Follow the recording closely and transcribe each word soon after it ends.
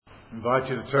I invite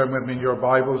you to turn with me in your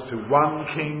Bibles to 1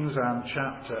 Kings and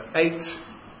chapter 8.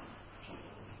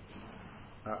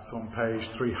 That's on page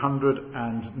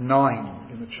 309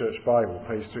 in the Church Bible,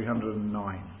 page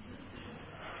 309.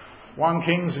 1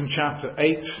 Kings and chapter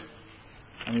 8,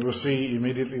 and you will see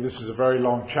immediately this is a very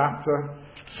long chapter,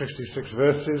 66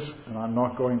 verses, and I'm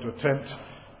not going to attempt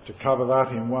to cover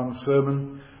that in one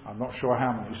sermon. I'm not sure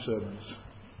how many sermons.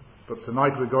 But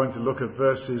tonight we're going to look at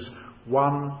verses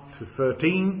 1 to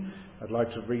 13. I'd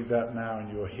like to read that now in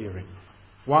your hearing.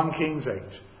 1 Kings 8.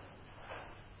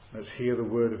 Let's hear the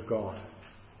word of God.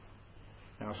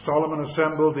 Now Solomon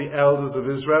assembled the elders of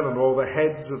Israel and all the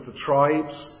heads of the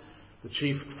tribes, the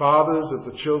chief fathers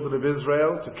of the children of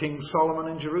Israel, to King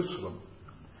Solomon in Jerusalem,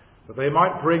 that they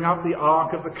might bring up the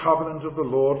ark of the covenant of the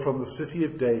Lord from the city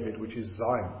of David, which is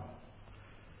Zion.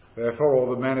 Therefore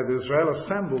all the men of Israel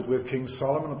assembled with King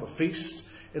Solomon at the feast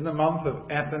in the month of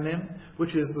Ethanim,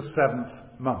 which is the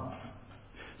 7th month.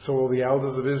 So all the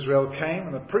elders of Israel came,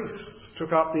 and the priests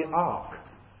took up the ark.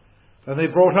 Then they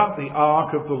brought up the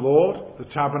ark of the Lord, the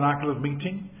tabernacle of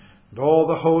meeting, and all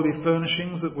the holy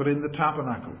furnishings that were in the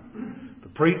tabernacle. The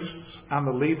priests and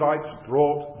the Levites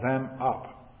brought them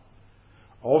up.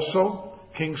 Also,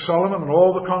 King Solomon and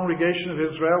all the congregation of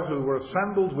Israel who were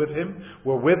assembled with him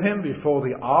were with him before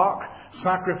the ark,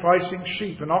 sacrificing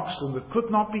sheep and oxen that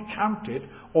could not be counted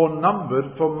or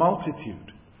numbered for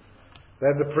multitude.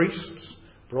 Then the priests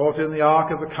brought in the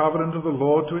ark of the covenant of the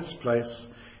Lord to its place,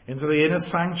 into the inner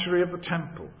sanctuary of the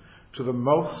temple, to the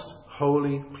most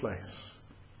holy place,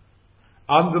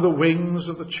 under the wings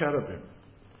of the cherubim.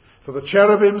 For the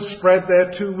cherubim spread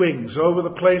their 2 wings over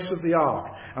the place of the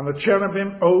ark, and the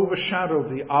cherubim overshadowed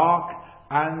the ark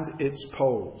and its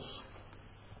poles.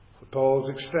 The poles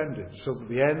extended so that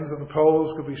the ends of the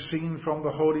poles could be seen from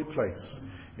the holy place,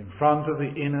 in front of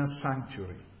the inner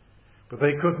sanctuary. But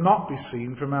they could not be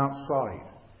seen from outside,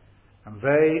 and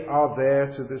they are there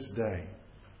to this day.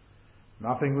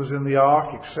 Nothing was in the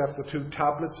ark except the 2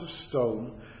 tablets of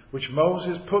stone, which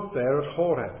Moses put there at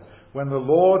Horeb, when the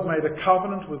Lord made a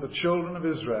covenant with the children of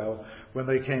Israel when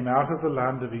they came out of the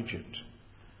land of Egypt.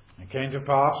 It came to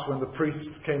pass, when the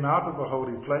priests came out of the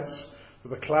holy place, that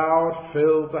the cloud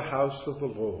filled the house of the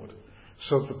Lord,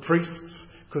 so that the priests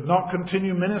could not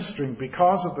continue ministering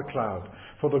because of the cloud,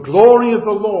 for the glory of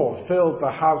the Lord filled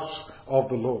the house of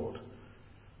the Lord.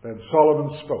 Then Solomon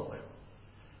spoke.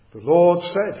 The Lord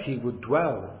said he would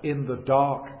dwell in the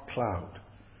dark cloud.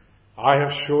 I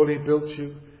have surely built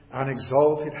you an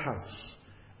exalted house,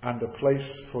 and a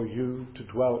place for you to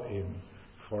dwell in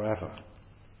forever.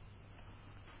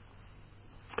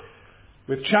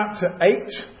 With chapter 8,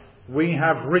 we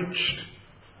have reached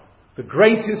the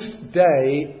greatest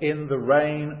day in the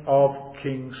reign of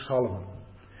King Solomon.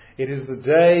 It is the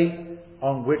day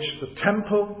on which the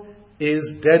temple is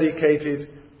dedicated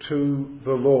to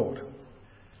the Lord.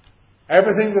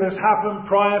 Everything that has happened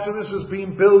prior to this has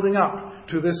been building up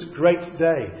to this great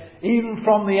day. Even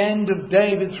from the end of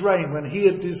David's reign, when he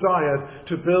had desired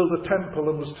to build a temple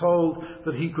and was told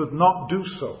that he could not do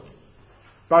so.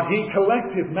 But he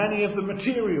collected many of the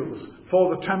materials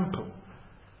for the temple.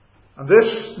 And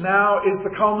this now is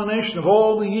the culmination of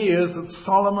all the years that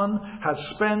Solomon has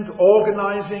spent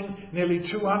organizing nearly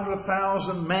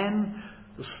 200,000 men,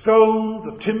 the stone,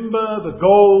 the timber, the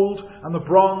gold, and the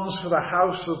bronze for the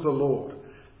house of the Lord.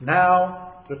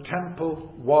 Now the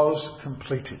temple was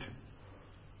completed.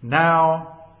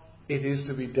 Now it is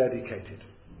to be dedicated.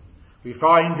 We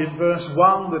find in verse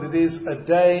 1 that it is a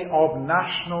day of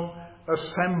national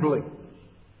assembly.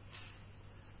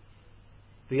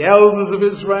 The elders of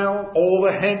Israel, all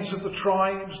the heads of the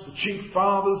tribes, the chief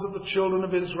fathers of the children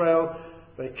of Israel,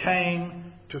 they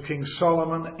came to King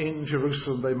Solomon in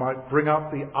Jerusalem. They might bring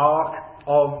up the ark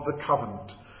of the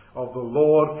covenant of the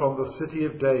Lord from the city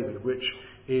of David, which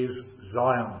is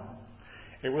Zion.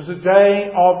 It was a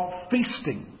day of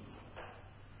feasting.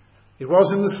 It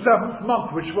was in the 7th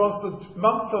month, which was the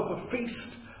month of the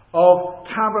Feast of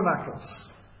Tabernacles.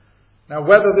 Now,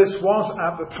 whether this was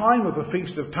at the time of the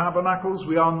Feast of Tabernacles,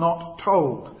 we are not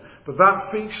told. But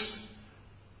that feast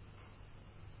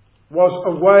was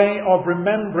a way of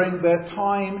remembering their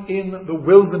time in the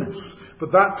wilderness.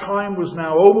 But that time was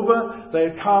now over. They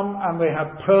had come and they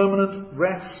had permanent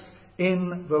rest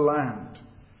in the land.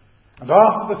 And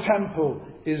after the temple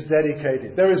is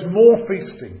dedicated, there is more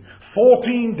feasting.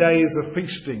 14 days of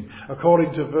feasting,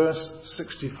 according to verse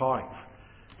 65.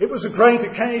 It was a great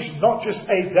occasion, not just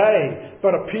a day,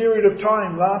 but a period of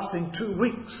time lasting 2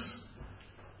 weeks.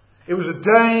 It was a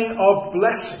day of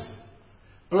blessing.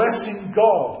 Blessing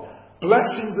God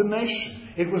blessing the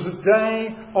nation. It was a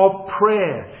day of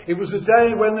prayer. It was a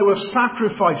day when there were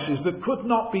sacrifices that could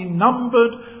not be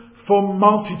numbered for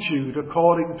multitude,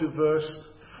 according to verse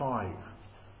 5.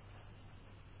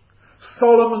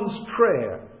 Solomon's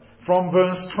prayer from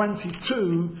verse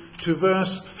 22 to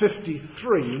verse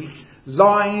 53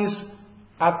 lies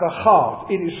at the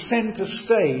heart. It is centre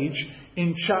stage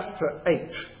in chapter 8.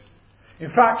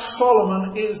 In fact,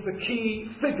 Solomon is the key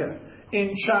figure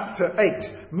in chapter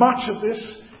 8. Much of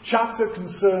this chapter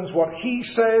concerns what he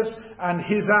says and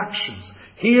his actions.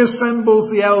 He assembles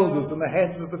the elders and the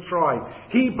heads of the tribe.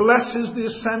 He blesses the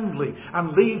assembly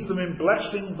and leads them in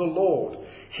blessing the Lord.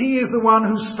 He is the one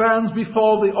who stands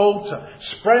before the altar,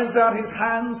 spreads out his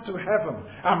hands to heaven,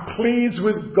 and pleads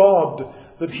with God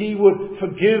that he would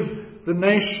forgive the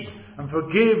nation and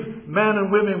forgive men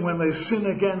and women when they sin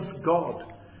against God.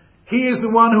 He is the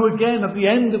one who, again, at the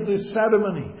end of this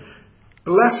ceremony,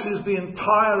 blesses the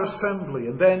entire assembly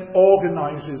and then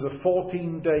organizes a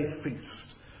 14-day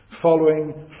feast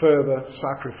following further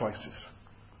sacrifices.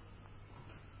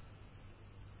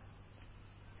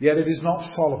 Yet it is not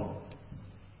Solomon.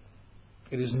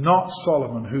 It is not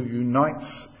Solomon who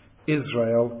unites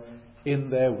Israel in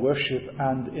their worship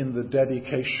and in the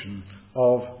dedication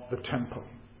of the temple.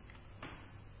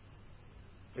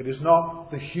 It is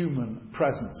not the human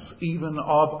presence, even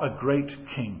of a great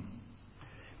king.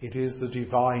 It is the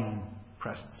divine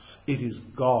presence. It is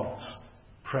God's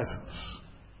presence.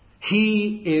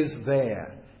 He is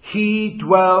there. He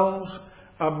dwells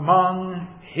among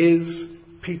his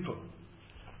people.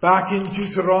 Back in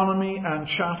Deuteronomy and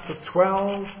chapter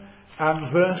 12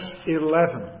 and verse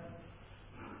 11,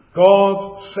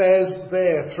 God says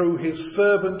there through his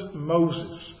servant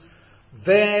Moses,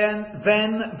 Then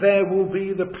there will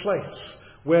be the place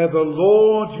where the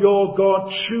Lord your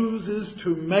God chooses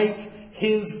to make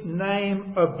his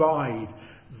name abide.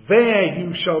 There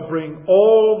you shall bring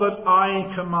all that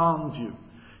I command you,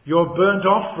 your burnt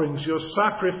offerings, your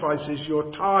sacrifices,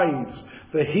 your tithes,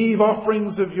 the heave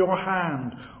offerings of your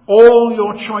hand, all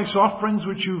your choice offerings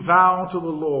which you vow to the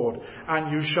Lord,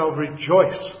 and you shall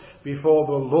rejoice before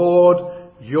the Lord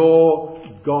your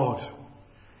God.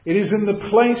 It is in the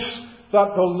place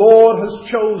that the Lord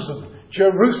has chosen,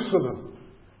 Jerusalem,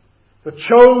 the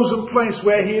chosen place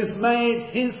where he has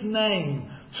made his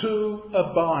name to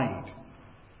abide.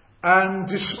 And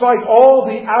despite all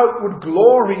the outward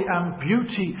glory and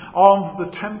beauty of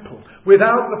the temple,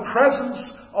 without the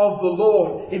presence of the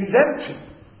Lord, it is empty.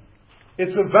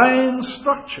 It's a vain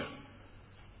structure,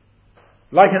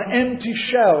 like an empty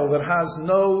shell that has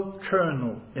no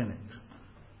kernel in it.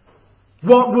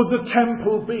 What would the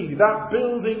temple be, that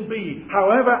building be,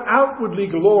 however outwardly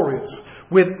glorious,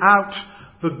 without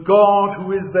the God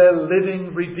who is their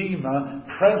living Redeemer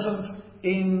present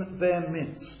in their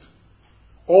midst?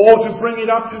 Or to bring it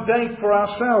up to date for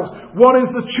ourselves, what is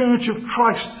the Church of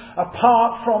Christ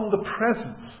apart from the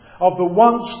presence of the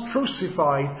once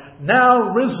crucified,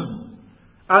 now risen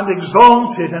and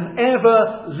exalted and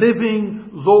ever living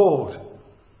Lord?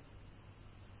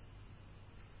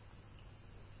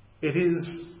 It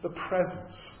is the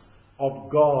presence of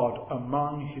God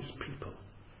among his people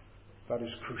that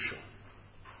is crucial.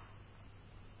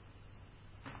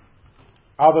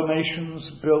 Other nations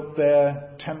built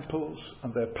their temples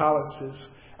and their palaces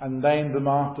and named them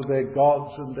after their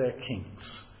gods and their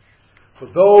kings. For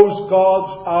those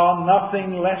gods are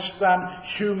nothing less than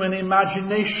human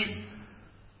imagination.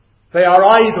 They are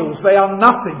idols. They are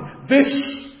nothing. This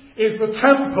is the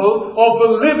temple of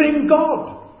the living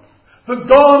God. The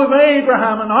God of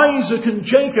Abraham and Isaac and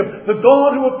Jacob. The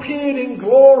God who appeared in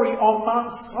glory on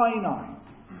Mount Sinai.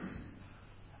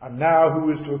 And now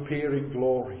who is to appear in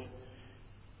glory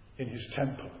in his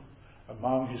temple,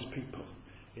 among his people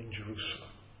in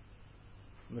Jerusalem.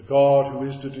 And the God who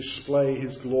is to display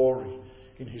his glory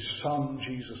in his Son,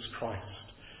 Jesus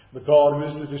Christ. The God who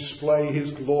is to display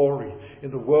his glory in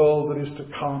the world that is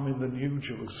to come in the New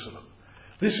Jerusalem.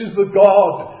 This is the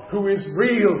God who is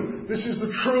real. This is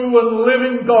the true and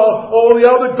living God. All the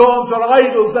other gods are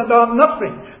idols and are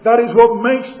nothing. That is what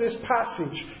makes this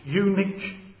passage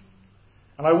unique.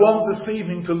 And I want this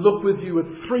evening to look with you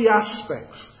at three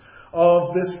aspects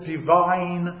of this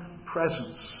divine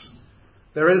presence.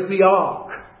 There is the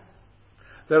ark.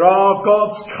 There are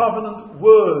God's covenant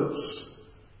words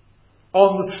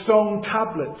on the stone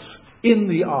tablets in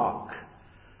the ark.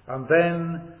 And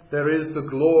then there is the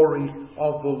glory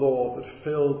of the Lord that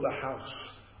filled the house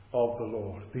of the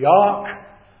Lord. The ark,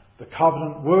 the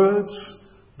covenant words,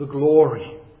 the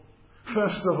glory.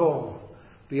 First of all,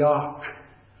 the ark.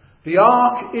 The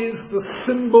ark is the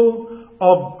symbol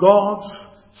of God's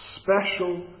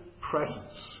special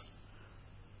presence.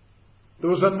 There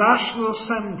was a national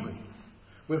assembly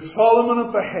with Solomon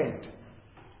at the head.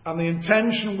 And the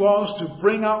intention was to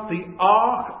bring up the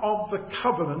Ark of the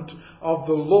Covenant of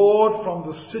the Lord from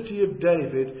the city of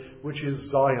David, which is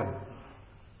Zion.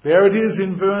 There it is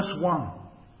in verse 1.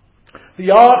 The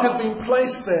Ark had been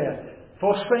placed there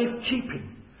for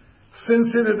safekeeping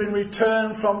since it had been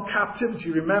returned from captivity.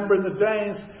 Remember, in the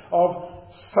days of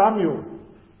Samuel,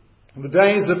 in the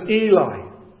days of Eli,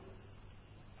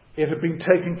 it had been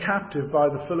taken captive by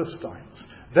the Philistines.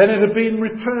 Then it had been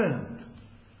returned.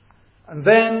 And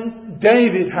then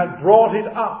David had brought it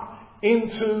up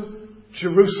into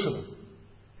Jerusalem.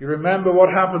 You remember what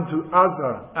happened to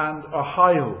Uzzah and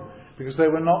Ahio, because they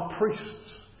were not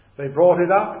priests. They brought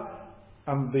it up,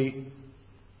 and the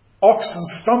oxen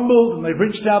stumbled, and they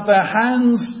reached out their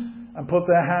hands and put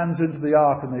their hands into the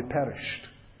ark, and they perished.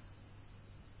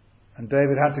 And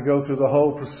David had to go through the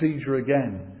whole procedure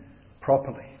again,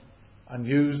 properly, and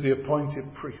use the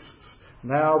appointed priests.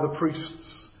 Now the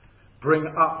priests bring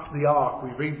up the ark. We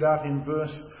read that in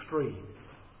verse 3.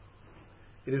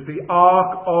 It is the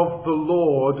ark of the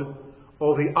Lord,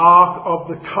 or the ark of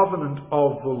the covenant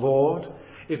of the Lord.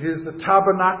 It is the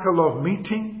tabernacle of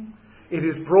meeting. It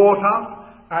is brought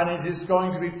up, and it is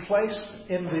going to be placed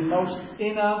in the most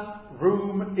inner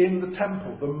room in the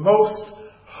temple, the most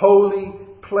holy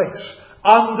place,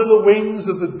 under the wings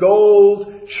of the gold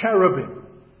cherubim.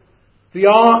 The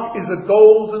ark is a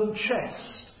golden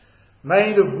chest,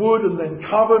 made of wood and then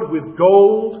covered with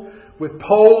gold, with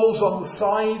poles on the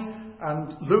side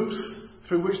and loops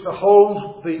through which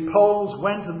the poles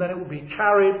went, and then it would be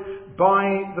carried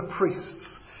by the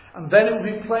priests. And then it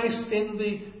would be placed in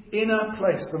the inner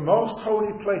place, the most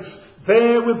holy place,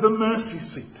 there with the mercy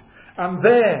seat. And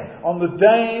there, on the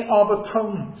Day of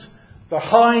Atonement, the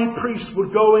high priest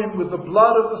would go in with the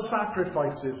blood of the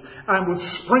sacrifices and would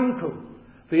sprinkle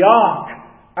the ark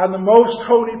and the most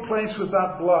holy place with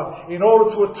that blood, in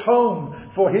order to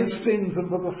atone for his sins and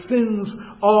for the sins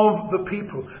of the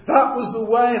people. That was the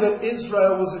way that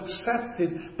Israel was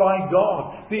accepted by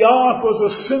God. The ark was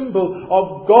a symbol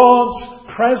of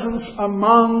God's presence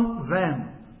among them.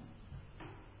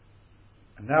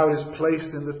 And now it is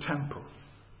placed in the temple,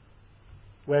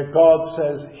 where God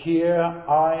says, "Here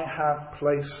I have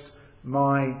placed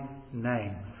my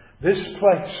name." This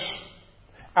place,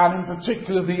 and in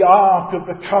particular the Ark of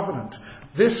the Covenant,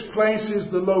 this place is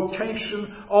the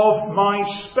location of my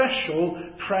special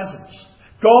presence.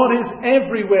 God is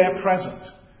everywhere present.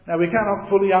 Now, we cannot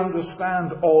fully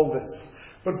understand all this,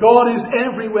 but God is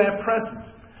everywhere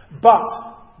present. But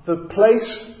the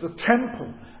place, the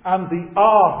temple, and the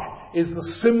ark is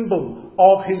the symbol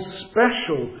of his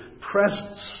special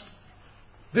presence.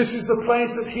 This is the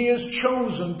place that he has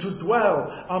chosen to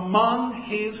dwell among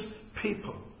his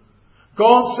people.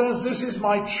 God says, "This is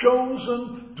my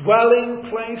chosen dwelling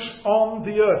place on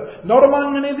the earth." Not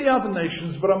among any of the other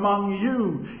nations, but among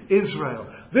you, Israel.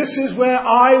 This is where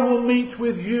I will meet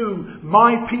with you,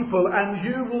 my people, and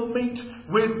you will meet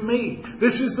with me.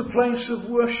 This is the place of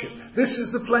worship. This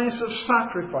is the place of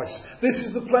sacrifice. This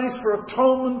is the place for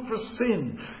atonement for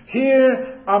sin.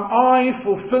 Here am I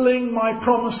fulfilling my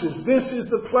promises. This is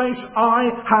the place I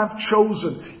have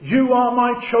chosen. You are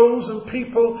my chosen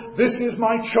people. This is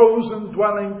my chosen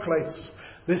dwelling place.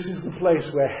 This is the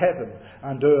place where heaven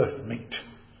and earth meet.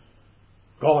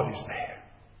 God is there,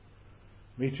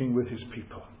 meeting with his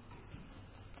people.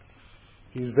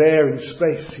 He's there in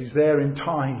space. He's there in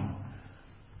time.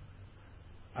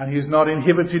 And he's not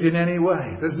inhibited in any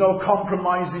way. There's no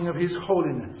compromising of his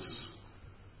holiness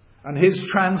and his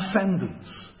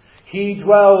transcendence. He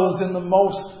dwells in the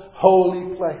most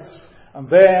holy place. And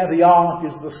there the ark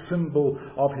is the symbol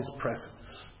of his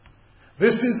presence.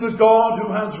 This is the God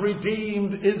who has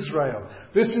redeemed Israel.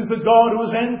 This is the God who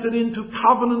has entered into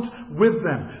covenant with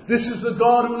them. This is the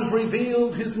God who has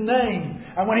revealed his name.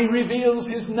 And when he reveals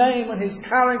his name and his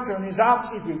character and his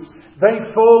attributes,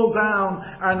 they fall down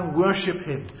and worship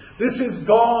him. This is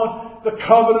God, the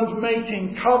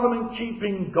covenant-making,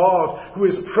 covenant-keeping God who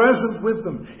is present with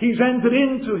them. He's entered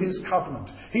into his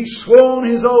covenant. He's sworn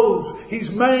his oaths.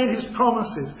 He's made his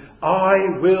promises.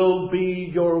 I will be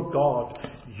your God.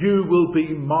 You will be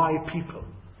my people,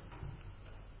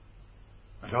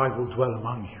 and I will dwell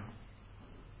among you.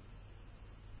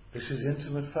 This is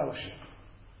intimate fellowship.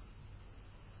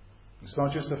 It's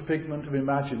not just a figment of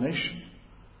imagination.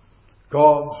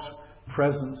 God's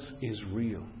presence is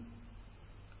real.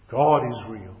 God is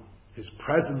real. His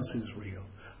presence is real.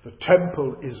 The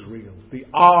temple is real. The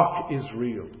ark is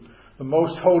real. The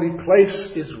most holy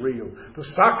place is real. The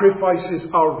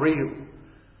sacrifices are real.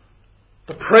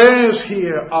 The prayers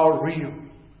here are real.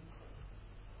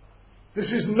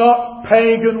 This is not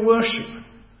pagan worship.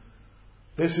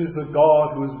 This is the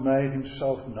God who has made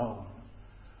himself known.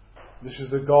 This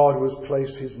is the God who has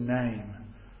placed his name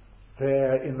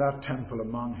there in that temple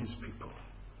among his people.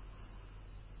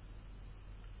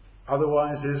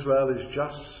 Otherwise, Israel is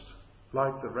just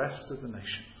like the rest of the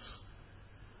nations.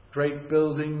 Great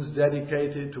buildings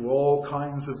dedicated to all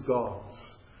kinds of gods,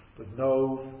 but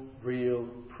no real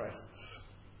presence.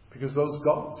 Because those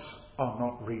gods are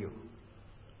not real.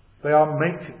 They are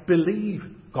make-believe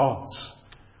gods.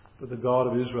 But the God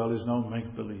of Israel is no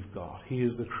make-believe God. He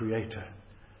is the creator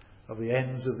of the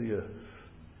ends of the earth.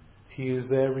 He is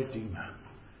their Redeemer.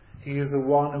 He is the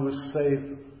one who has saved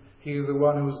them. He is the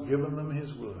one who has given them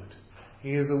his word.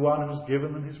 He is the one who has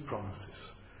given them his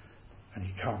promises. And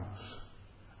he comes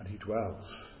and he dwells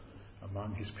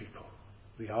among his people.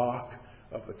 The ark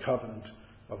of the covenant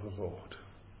of the Lord.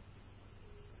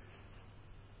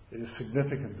 It is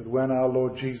significant that when our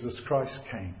Lord Jesus Christ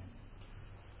came,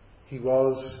 he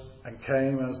was and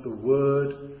came as the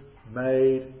Word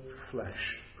made flesh,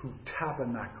 who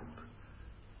tabernacled,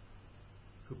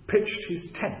 who pitched his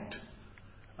tent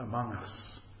among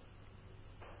us.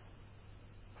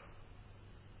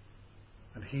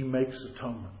 And he makes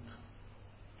atonement.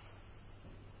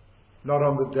 Not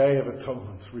on the Day of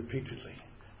Atonement repeatedly,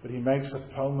 but he makes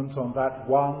atonement on that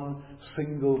one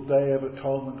single Day of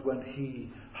Atonement when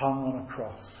he hung on a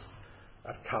cross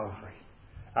at Calvary,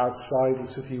 outside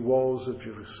the city walls of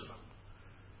Jerusalem,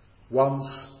 once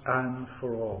and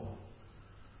for all.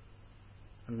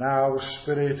 And now the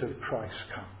Spirit of Christ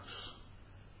comes.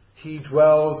 He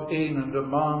dwells in and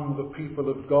among the people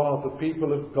of God. The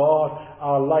people of God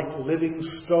are like living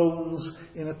stones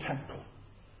in a temple.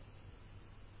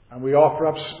 And we offer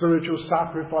up spiritual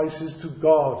sacrifices to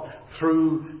God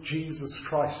through Jesus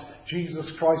Christ.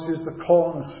 Jesus Christ is the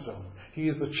cornerstone. He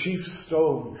is the chief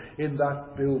stone in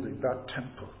that building, that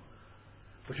temple.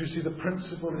 But you see, the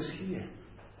principle is here.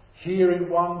 Here in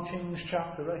 1 Kings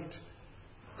chapter 8.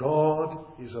 God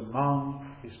is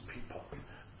among his people.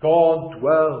 God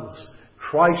dwells.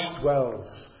 Christ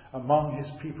dwells among his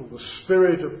people. The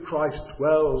Spirit of Christ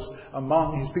dwells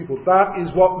among his people. That is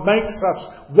what makes us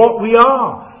what we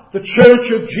are. The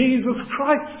Church of Jesus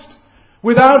Christ.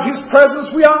 Without his presence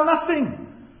we are nothing.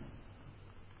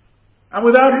 And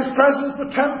without his presence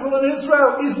the temple in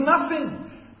Israel is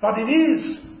nothing. But it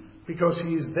is because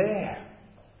he is there.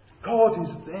 God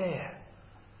is there.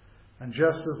 And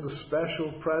just as the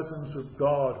special presence of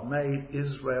God made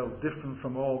Israel different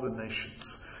from all the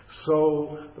nations,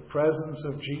 so the presence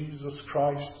of Jesus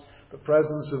Christ, the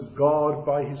presence of God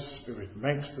by his Spirit,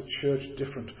 makes the church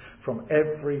different from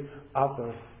every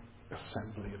other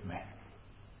assembly of men.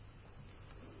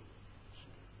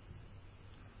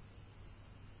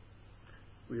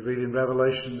 We read in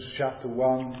Revelations chapter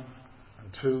 1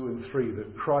 and 2 and 3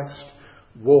 that Christ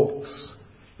walks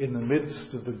in the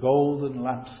midst of the golden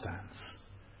lampstands.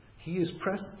 He is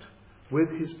present with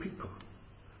his people.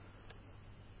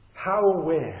 How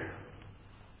aware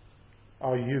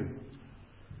are you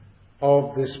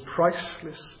of this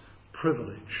priceless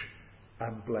privilege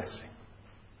and blessing?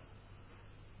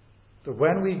 That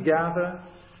when we gather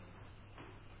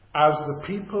as the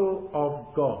people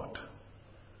of God,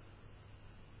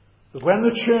 that when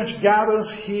the church gathers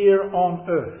here on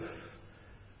earth,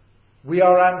 we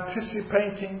are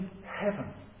anticipating heaven.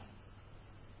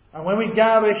 And when we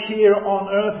gather here on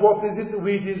earth, what is it that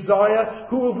we desire?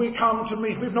 Who have we come to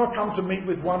meet? We've not come to meet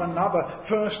with one another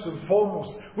first and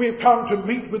foremost. We have come to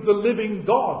meet with the living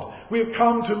God. We have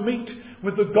come to meet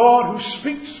with the God who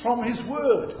speaks from his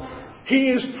word.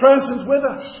 He is present with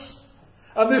us.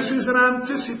 And this is an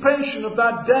anticipation of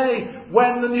that day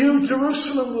when the new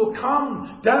Jerusalem will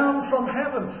come down from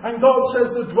heaven. And God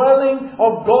says the dwelling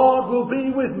of God will be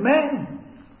with men.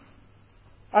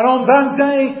 And on that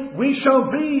day we shall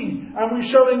be and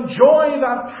we shall enjoy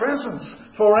that presence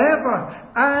forever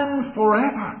and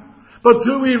forever. But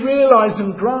do we realize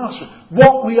and grasp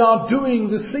what we are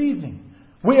doing this evening?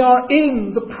 We are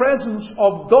in the presence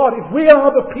of God. If we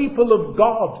are the people of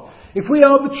God, if we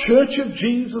are the Church of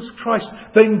Jesus Christ,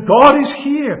 then God is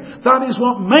here. That is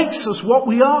what makes us what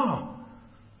we are.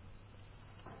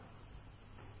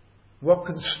 What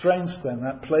constraints then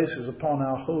that places upon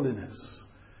our holiness,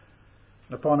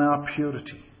 upon our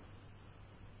purity,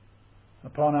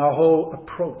 upon our whole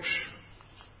approach.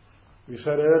 We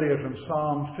said earlier from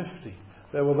Psalm 50,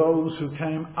 there were those who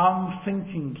came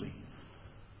unthinkingly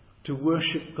to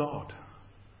worship God.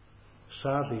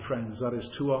 Sadly, friends, that is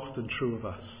too often true of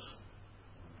us.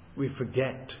 We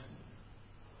forget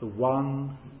the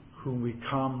one whom we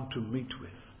come to meet with.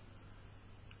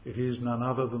 It is none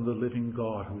other than the living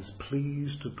God who is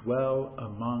pleased to dwell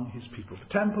among his people.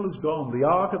 The temple is gone. The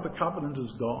Ark of the Covenant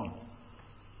is gone.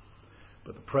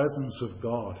 But the presence of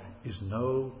God is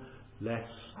no less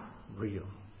real.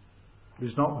 It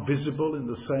is not visible in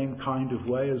the same kind of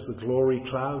way as the glory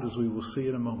cloud, as we will see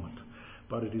in a moment.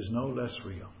 But it is no less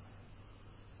real.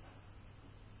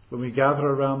 When we gather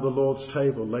around the Lord's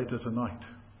table later tonight,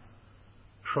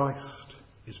 Christ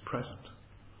is present.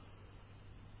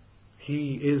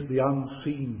 He is the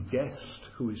unseen guest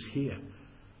who is here.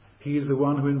 He is the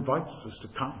one who invites us to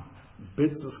come,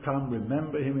 bids us come,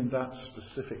 remember him in that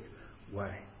specific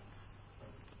way.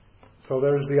 So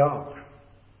there is the ark,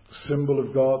 the symbol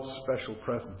of God's special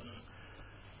presence.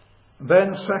 And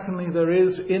then secondly, there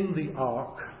is in the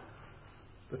ark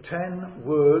the 10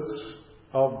 words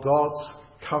of God's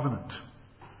covenant.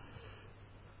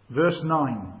 Verse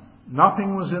 9,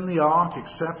 nothing was in the ark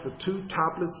except the 2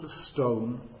 tablets of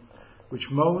stone which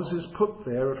Moses put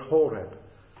there at Horeb,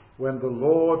 when the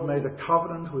Lord made a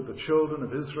covenant with the children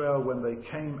of Israel when they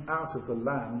came out of the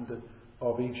land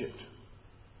of Egypt.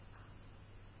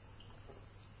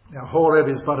 Now, Horeb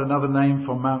is but another name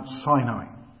for Mount Sinai.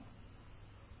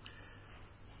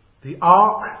 The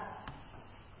ark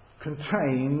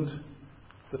contained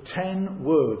the 10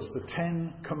 words, the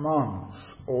 10 commandments,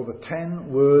 or the 10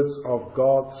 words of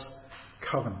God's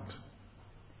covenant.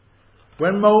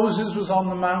 When Moses was on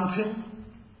the mountain,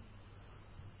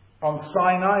 on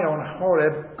Sinai, on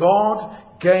Horeb, God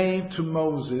gave to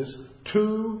Moses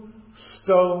 2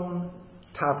 stone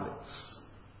tablets.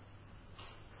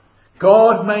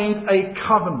 God made a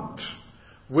covenant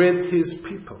with his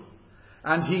people,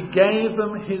 and he gave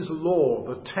them his law,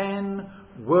 the 10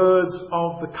 words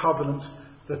of the covenant,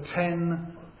 the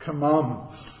 10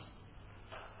 commandments.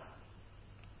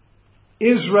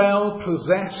 Israel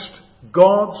possessed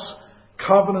God's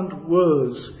covenant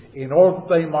words in order that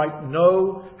they might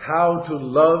know how to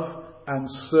love and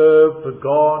serve the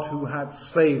God who had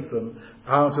saved them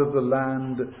out of the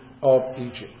land of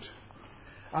Egypt.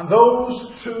 And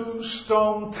those 2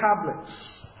 stone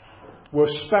tablets were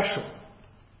special.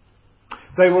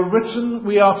 They were written,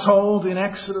 we are told, in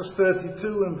Exodus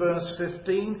 32 and verse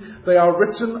 15. They are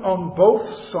written on both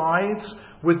sides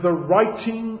with the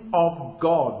writing of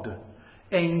God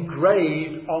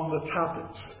engraved on the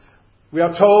tablets. We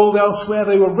are told elsewhere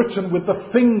they were written with the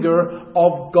finger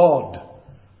of God.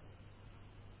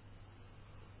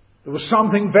 There was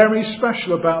something very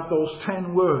special about those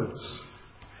 10 words.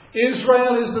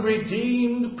 Israel is the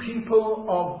redeemed people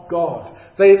of God.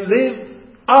 They live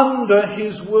under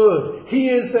his word. He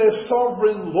is their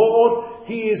sovereign Lord.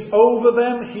 He is over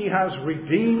them. He has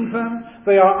redeemed them.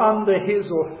 They are under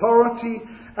his authority,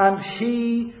 and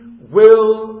he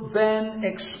will then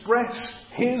express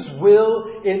his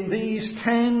will in these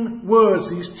 10 words,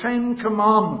 these 10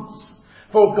 commandments.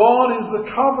 For God is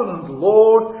the covenant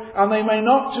Lord, and they may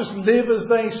not just live as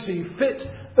they see fit.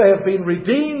 They have been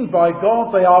redeemed by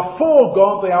God. They are for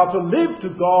God. They are to live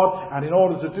to God. And in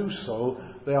order to do so,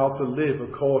 they are to live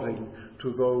according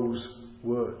to those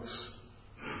words.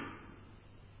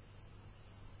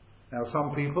 Now,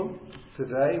 some people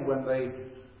today, when they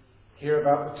hear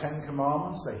about the 10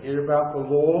 Commandments, they hear about the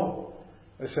law,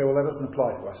 they say, well, that doesn't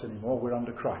apply to us anymore. We're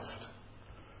under Christ.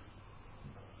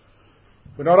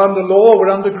 We're not under law, we're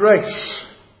under grace.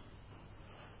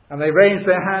 And they raise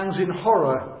their hands in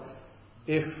horror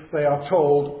if they are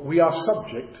told we are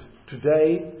subject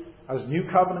today as New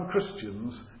Covenant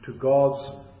Christians to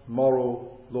God's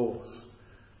moral laws.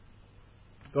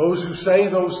 Those who say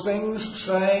those things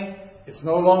say it's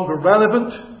no longer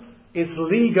relevant, it's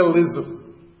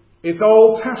legalism, it's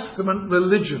Old Testament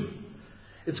religion.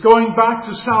 It's going back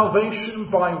to salvation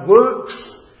by works,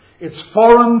 it's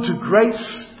foreign to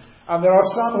grace. And there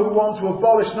are some who want to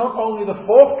abolish not only the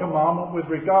 4th commandment with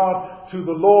regard to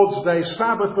the Lord's Day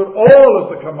Sabbath, but all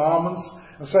of the commandments,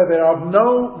 and say they have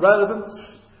no relevance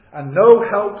and no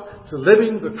help to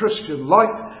living the Christian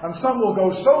life. And some will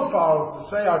go so far as to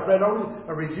say, I've read only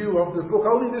a review of the book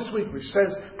only this week which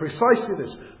says precisely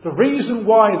this. The reason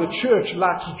why the church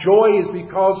lacks joy is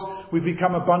because we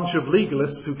become a bunch of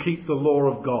legalists who keep the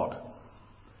law of God.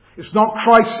 It's not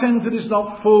Christ-centered, it's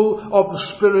not full of the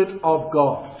Spirit of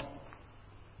God.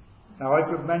 Now, I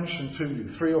could mention to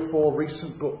you 3 or 4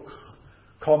 recent books,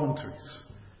 commentaries,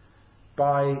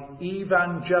 by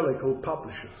evangelical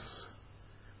publishers,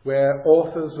 where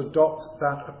authors adopt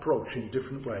that approach in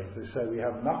different ways. They say we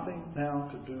have nothing now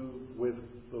to do with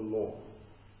the law.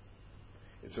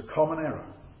 It's a common error.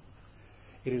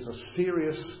 It is a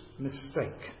serious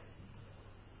mistake.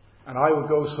 And I would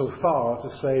go so far to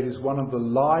say it is one of the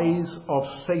lies of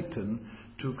Satan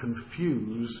to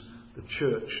confuse the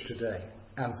church today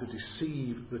and to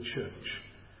deceive the church.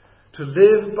 To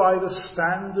live by the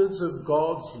standards of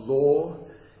God's law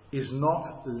is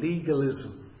not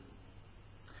legalism.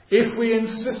 If we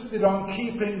insisted on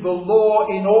keeping the law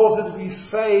in order to be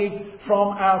saved from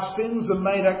our sins and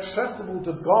made acceptable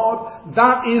to God,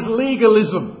 that is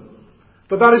legalism.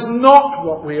 But that is not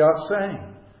what we are saying.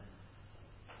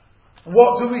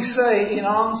 What do we say in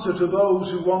answer to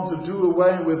those who want to do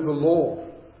away with the law?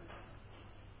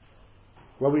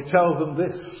 Well, we tell them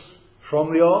this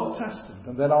from the Old Testament,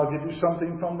 and then I'll give you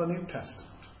something from the New Testament.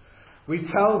 We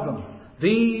tell them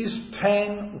these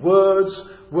 10 words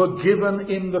were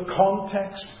given in the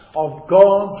context of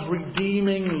God's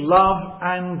redeeming love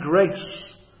and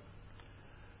grace.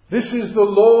 This is the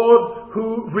Lord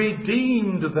who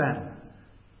redeemed them.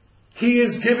 He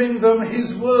is giving them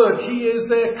His word. He is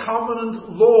their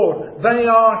covenant Lord. They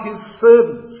are His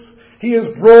servants. He has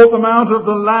brought them out of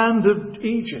the land of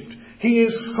Egypt. He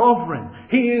is sovereign.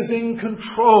 He is in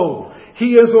control.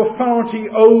 He has authority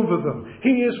over them.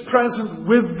 He is present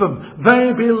with them.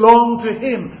 They belong to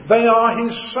Him. They are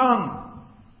His Son.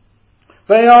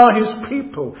 They are His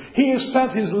people. He has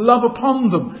set His love upon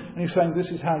them. And He's saying, this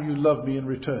is how you love me in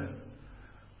return.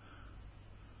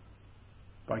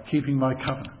 By keeping my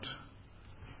covenant.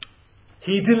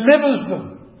 He delivers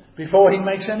them before He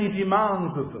makes any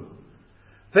demands of them.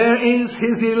 There is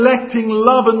His electing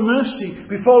love and mercy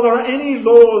before there are any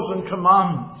laws and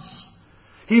commandments.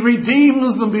 He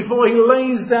redeems them before He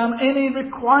lays down any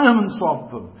requirements of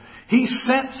them. He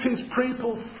sets His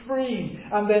people free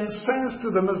and then says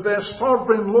to them as their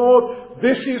sovereign Lord,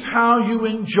 this is how you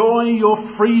enjoy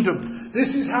your freedom. This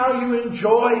is how you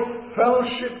enjoy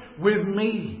fellowship with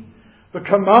me. The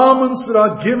commandments that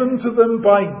are given to them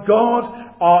by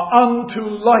God are unto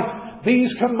life.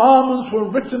 These commandments were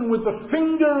written with the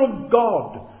finger of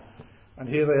God. And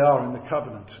here they are in the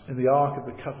covenant, in the Ark of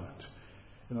the Covenant,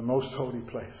 in the most holy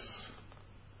place.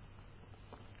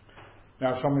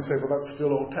 Now some may say, well, that's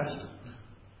still Old Testament.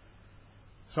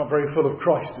 It's not very full of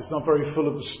Christ. It's not very full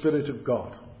of the Spirit of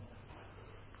God.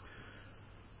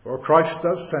 For Christ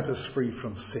does set us free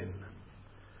from sin.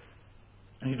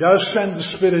 And He does send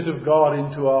the Spirit of God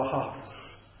into our hearts.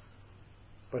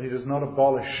 But He does not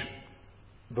abolish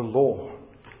the law.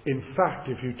 In fact,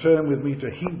 if you turn with me to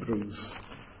Hebrews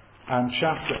and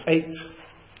chapter 8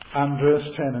 and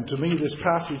verse 10, and to me this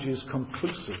passage is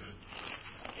conclusive.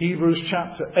 Hebrews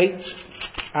chapter 8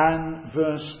 and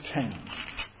verse 10.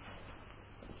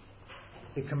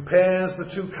 It compares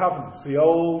the two covenants, the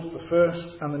old, the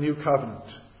first, and the new covenant.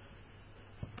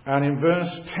 And in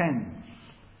verse 10,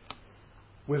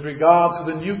 with regard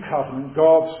to the new covenant,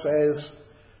 God says,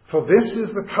 for this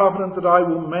is the covenant that I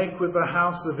will make with the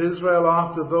house of Israel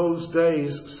after those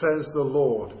days, says the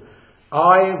Lord.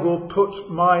 I will put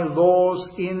my laws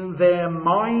in their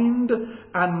mind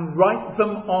and write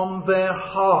them on their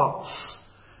hearts.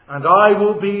 And I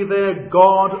will be their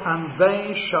God, and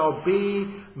they shall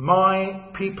be my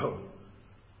people.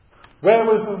 Where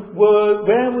were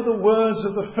the words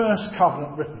of the first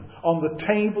covenant written? On the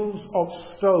tables of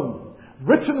stone,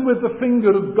 written with the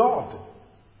finger of God.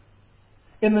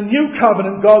 In the new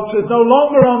covenant, God says, no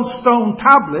longer on stone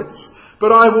tablets,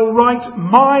 but I will write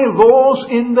my laws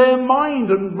in their mind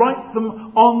and write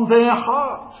them on their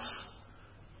hearts.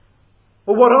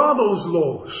 Well, what are those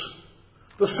laws?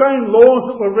 The same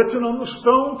laws that were written on the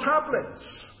stone tablets.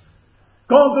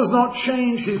 God does not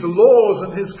change His laws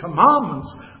and His commandments.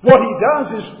 What He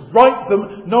does is write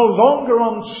them no longer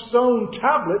on stone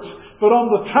tablets, but on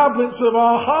the tablets of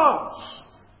our hearts.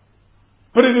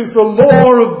 But it is the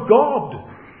law of God.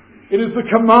 It is the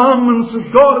commandments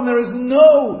of God, and there is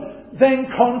no then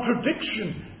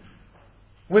contradiction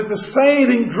with the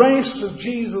saving grace of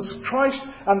Jesus Christ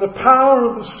and the power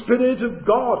of the Spirit of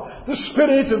God. The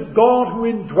Spirit of God who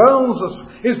indwells us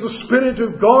is the Spirit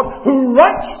of God who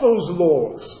writes those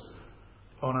laws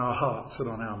on our hearts and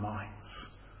on our minds.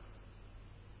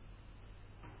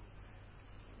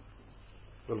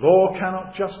 The law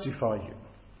cannot justify you.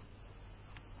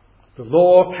 The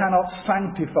law cannot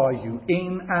sanctify you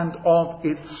in and of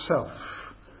itself.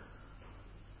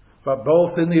 But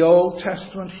both in the Old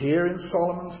Testament, here in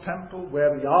Solomon's temple,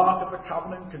 where the Ark of the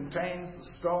Covenant contains the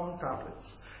stone tablets,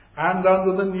 and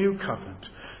under the New Covenant,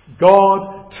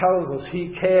 God tells us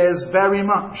He cares very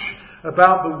much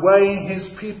about the way His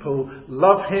people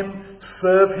love Him,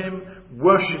 serve Him,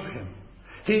 worship Him.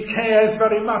 He cares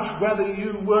very much whether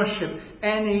you worship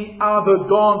any other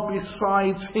God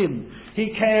besides Him.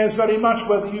 He cares very much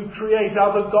whether you create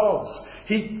other gods.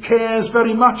 He cares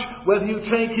very much whether you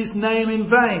take His name in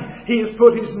vain. He has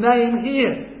put His name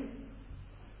here.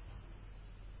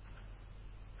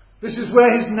 This is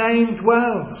where His name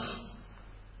dwells.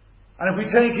 And if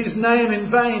we take his name in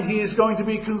vain, he is going to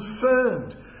be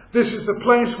concerned. This is the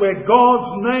place where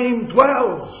God's name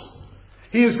dwells.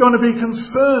 He is going to be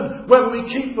concerned whether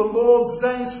we keep the Lord's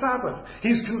Day Sabbath.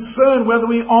 He's concerned whether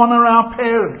we honour our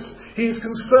parents. He is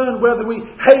concerned whether we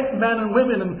hate men and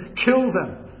women and kill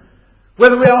them.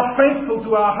 Whether we are faithful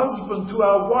to our husband, to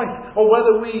our wife, or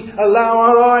whether we allow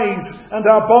our eyes and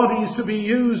our bodies to be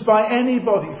used by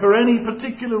anybody for any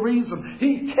particular reason.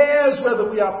 He cares whether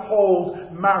we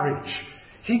uphold marriage.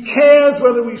 He cares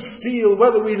whether we steal,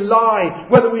 whether we lie,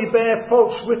 whether we bear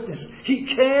false witness.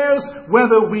 He cares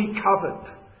whether we covet.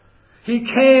 He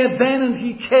cared then and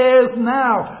he cares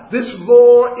now. This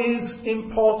law is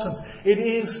important. It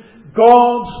is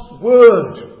God's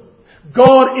word.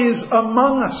 God is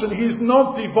among us and he is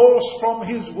not divorced from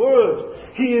his word.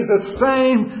 He is the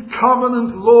same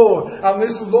covenant Lord. And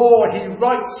this law he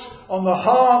writes on the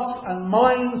hearts and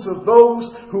minds of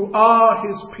those who are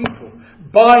his people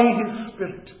by his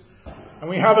Spirit. And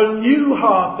we have a new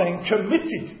heart then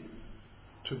committed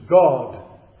to God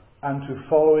and to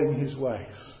following his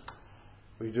ways.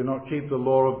 We do not keep the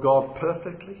law of God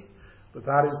perfectly, but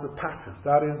that is the pattern,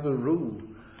 that is the rule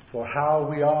for how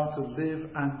we are to live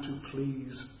and to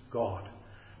please God.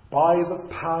 By the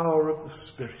power of the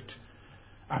Spirit,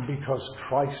 and because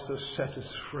Christ has set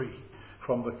us free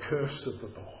from the curse of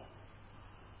the law.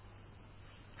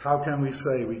 How can we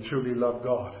say we truly love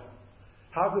God?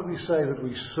 How can we say that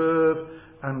we serve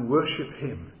and worship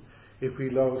him if we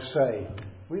say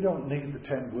we don't need the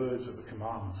 10 words of the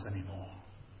commandments anymore?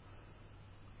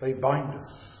 They bind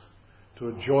us to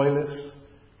a joyless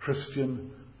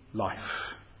Christian life.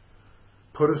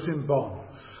 Put us in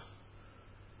bonds.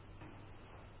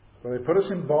 But they put us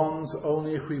in bonds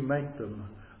only if we make them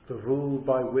the rule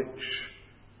by which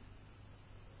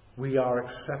we are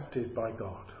accepted by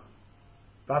God.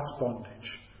 That's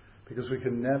bondage, because we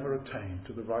can never attain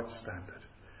to the right standard.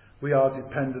 We are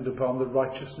dependent upon the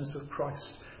righteousness of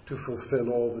Christ to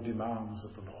fulfill all the demands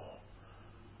of the law.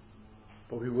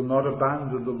 But we will not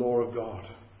abandon the law of God.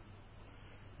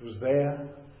 It was there.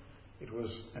 It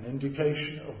was an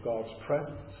indication of God's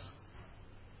presence.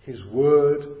 His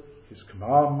word, his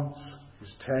commandments,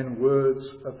 his 10 words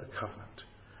of the covenant.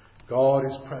 God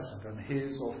is present and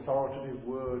his authoritative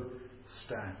word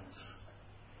stands.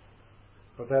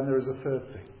 But then there is a third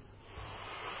thing.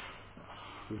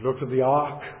 We've looked at the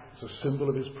ark as a symbol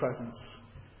of his presence.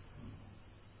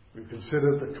 We've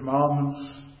considered the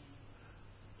commandments,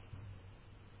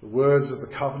 the words of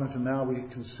the covenant, and now we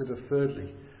consider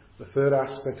thirdly, the third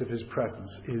aspect of his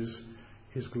presence is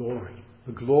his glory.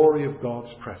 The glory of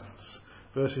God's presence.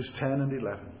 Verses 10 and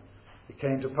 11. It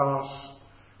came to pass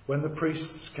when the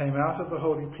priests came out of the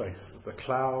holy place that the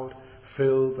cloud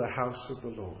filled the house of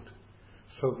the Lord.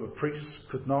 So the priests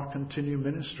could not continue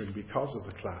ministering because of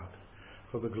the cloud.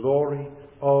 For the glory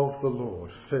of the Lord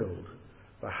filled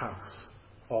the house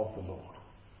of the Lord.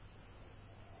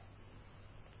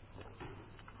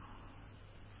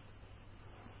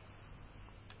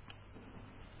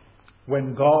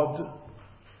 When God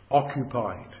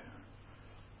occupied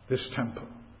this temple,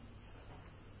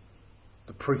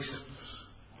 the priests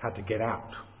had to get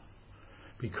out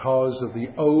because of the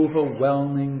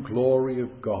overwhelming glory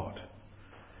of God.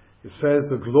 It says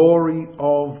the glory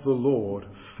of the Lord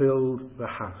filled the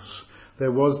house.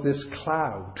 There was this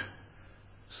cloud,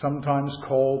 sometimes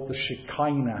called the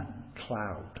Shekinah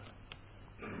cloud.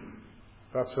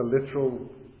 That's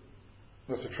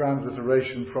a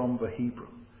transliteration from the Hebrew.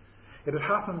 It had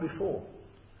happened before.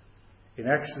 In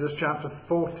Exodus chapter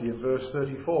 40 and verse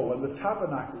 34, when the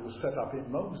tabernacle was set up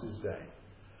in Moses' day,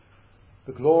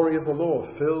 the glory of the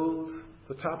Lord filled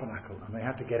the tabernacle and they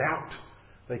had to get out.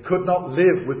 They could not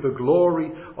live with the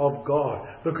glory of God.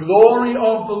 The glory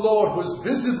of the Lord was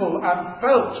visible and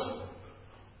felt.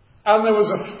 And there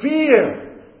was a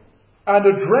fear and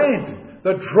a dread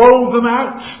that drove them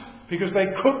out because they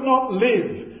could not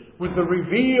live with the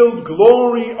revealed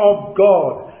glory of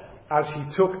God as he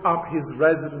took up his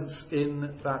residence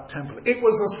in that temple. It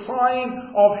was a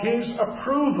sign of his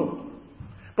approval.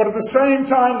 But at the same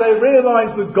time, they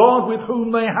realized the God with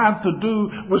whom they had to do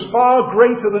was far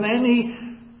greater than any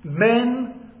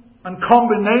men and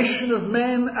combination of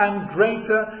men, and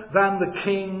greater than the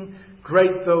king,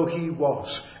 great though he was.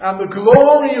 And the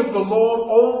glory of the Lord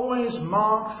always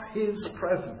marks his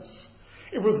presence.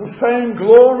 It was the same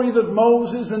glory that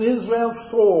Moses and Israel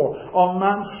saw on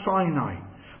Mount Sinai.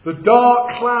 The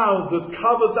dark cloud that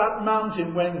covered that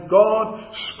mountain when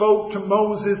God spoke to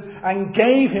Moses and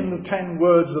gave him the 10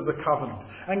 words of the covenant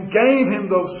and gave him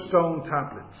those stone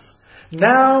tablets.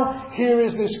 Now here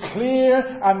is this clear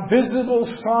and visible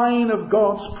sign of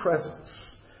God's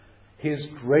presence. His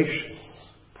gracious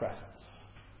presence,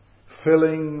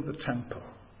 filling the temple.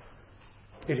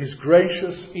 It is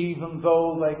gracious even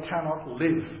though they cannot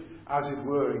live, as it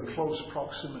were, in close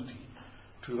proximity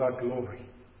to that glory.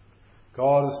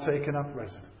 God has taken up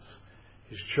residence,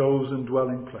 his chosen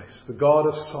dwelling place, the God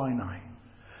of Sinai,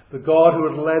 the God who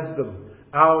had led them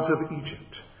out of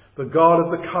Egypt, the God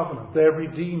of the covenant, their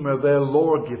Redeemer, their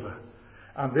lawgiver.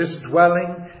 And this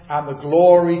dwelling and the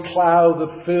glory cloud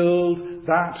that filled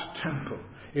that temple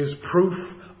is proof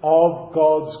of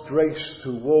God's grace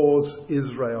towards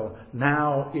Israel,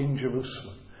 now in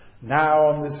Jerusalem, now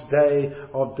on this day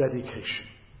of dedication.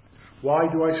 Why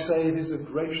do I say it is a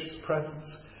gracious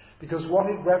presence? Because what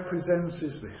it represents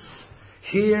is this.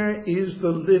 Here is the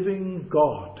living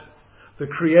God, the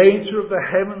creator of the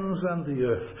heavens and the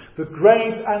earth, the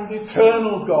great and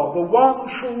eternal God, the one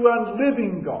true and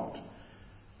living God.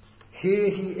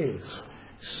 Here he is,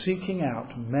 seeking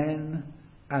out men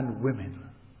and women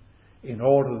in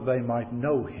order that they might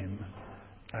know him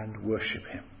and worship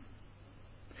him.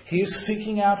 He is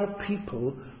seeking out a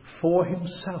people for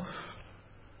himself.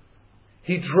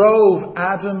 He drove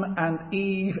Adam and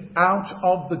Eve out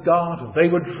of the garden. They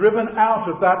were driven out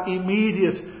of that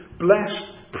immediate,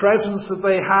 blessed presence that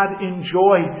they had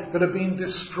enjoyed, that had been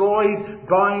destroyed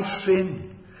by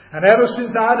sin. And ever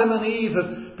since Adam and Eve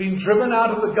had been driven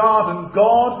out of the garden,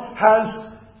 God has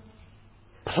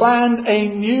planned a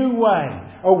new way,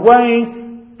 a way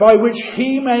by which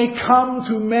he may come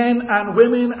to men and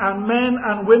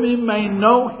women may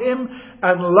know him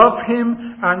and love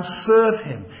him and serve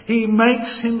him. He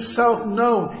makes himself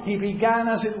known. He began,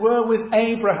 as it were, with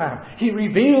Abraham. He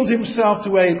revealed himself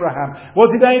to Abraham.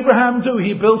 What did Abraham do?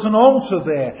 He built an altar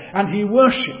there and he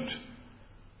worshipped.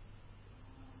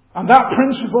 And that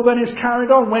principle then is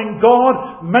carried on when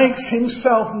God makes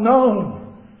himself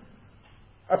known.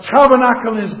 A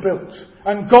tabernacle is built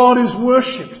and God is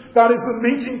worshipped. That is the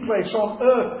meeting place on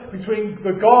earth between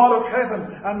the God of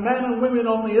heaven and men and women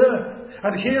on the earth.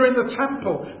 And here in the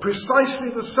temple,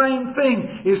 precisely the same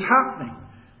thing is happening.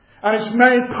 And it's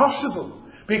made possible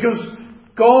because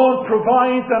God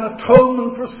provides an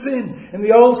atonement for sin. In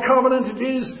the Old Covenant it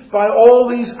is by all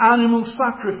these animal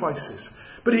sacrifices.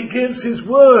 But he gives his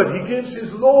word, he gives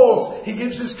his laws, he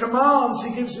gives his commands,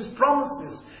 he gives his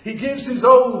promises, he gives his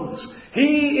oaths.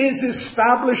 He is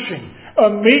establishing a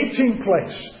meeting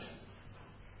place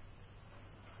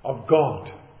of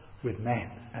God with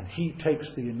men. And he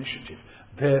takes the initiative.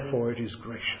 Therefore it is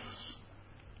gracious.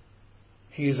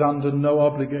 He is under no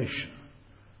obligation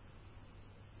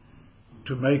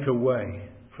to make a way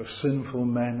for sinful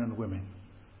men and women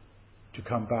to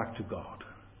come back to God.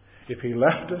 If he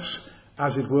left us,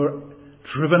 as it were,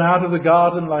 driven out of the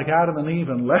garden like Adam and Eve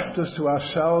and left us to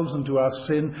ourselves and to our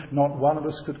sin, not one of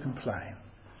us could complain.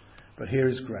 But here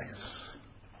is grace.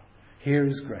 Here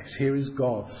is grace. Here is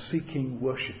God seeking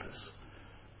worshippers.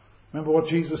 Remember what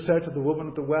Jesus said to the woman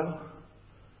at the well?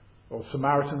 Or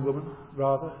Samaritan woman,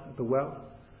 rather, at the well?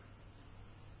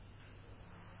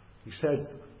 He said,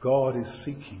 God is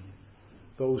seeking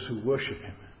those who worship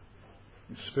him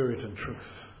in spirit and truth.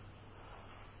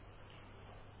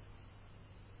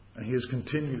 And he has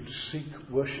continued to seek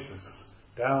worshippers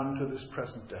down to this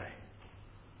present day.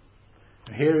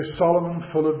 And here is Solomon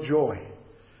full of joy.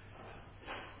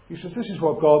 He says, this is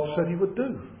what God said he would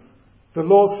do. The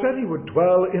Lord said he would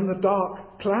dwell in the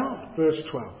dark cloud. Verse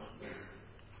 12.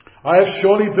 I have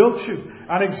surely built you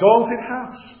an exalted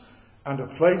house and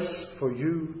a place for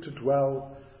you to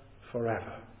dwell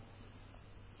forever.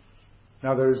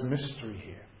 Now there is mystery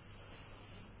here.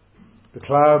 The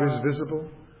cloud is visible.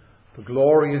 The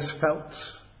glory is felt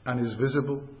and is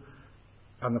visible,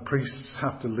 and the priests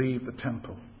have to leave the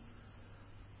temple.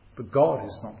 But God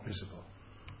is not visible.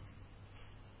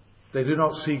 They do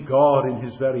not see God in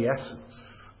his very essence.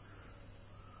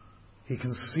 He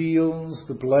conceals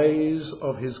the blaze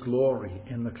of his glory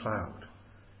in the cloud.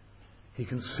 He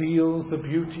conceals the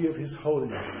beauty of his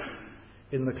holiness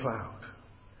in the cloud.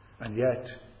 And yet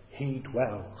he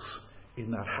dwells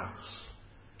in that house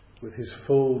with his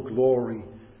full glory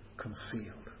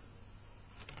concealed.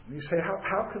 And you say,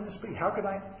 how can this be? How can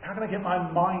I get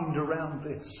my mind around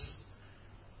this?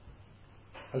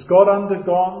 Has God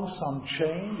undergone some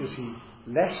change? Is he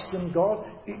less than God?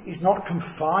 He's not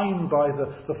confined by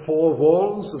the four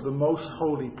walls of the most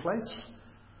holy place.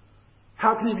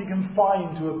 How can he be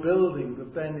confined to a building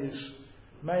that then is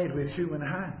made with human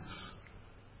hands?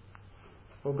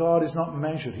 Well, God is not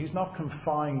measured. He's not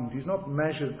confined. He's not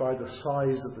measured by the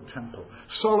size of the temple.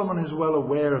 Solomon is well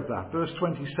aware of that. Verse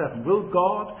 27. Will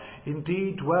God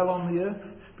indeed dwell on the earth?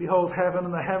 Behold, heaven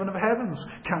and the heaven of heavens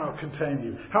cannot contain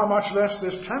you. How much less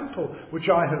this temple which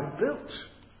I have built?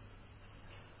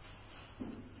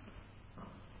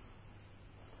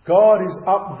 God is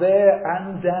up there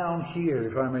and down here,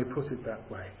 if I may put it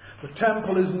that way. The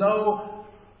temple is no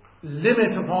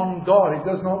limit upon God. It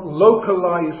does not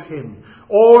localize Him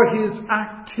or His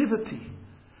activity.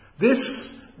 This,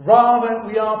 rather,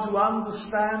 we are to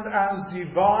understand as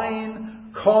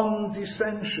divine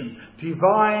condescension,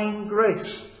 divine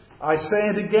grace. I say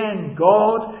it again,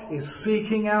 God is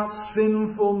seeking out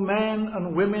sinful men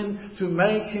and women to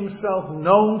make Himself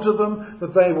known to them,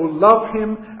 that they will love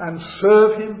Him and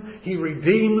serve Him. He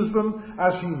redeems them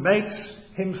as He makes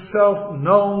Himself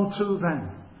known to them.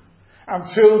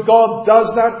 Until God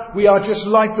does that, we are just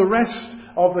like the rest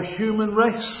of the human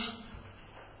race.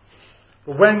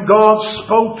 But when God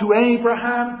spoke to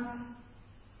Abraham,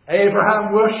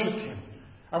 Abraham worshipped Him.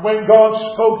 And when God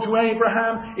spoke to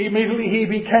Abraham, immediately he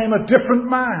became a different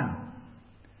man.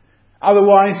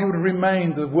 Otherwise he would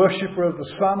remain the worshipper of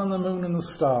the sun and the moon and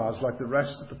the stars, like the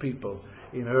rest of the people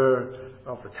in Ur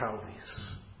of the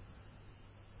Chaldees.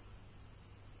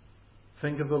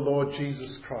 Think of the Lord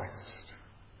Jesus Christ.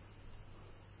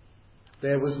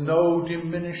 There was no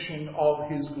diminishing of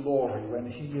His glory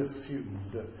when He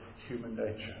assumed human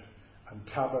nature and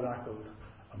tabernacled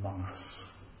among us.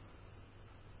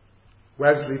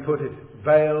 Wesley put it,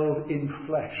 veiled in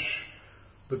flesh,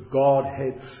 the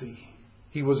Godhead see.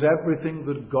 He was everything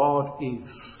that God is.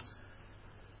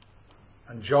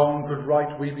 And John could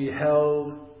write, we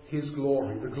beheld His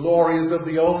glory. The glory is of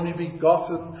the only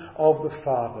begotten of the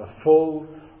Father, full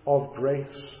of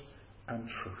grace and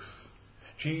truth.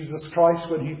 Jesus Christ,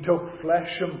 when He took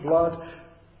flesh and blood,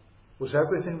 was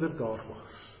everything that God was.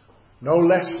 No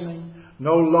lessening,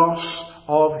 no loss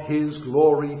of His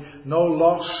glory, no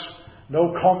loss,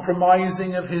 no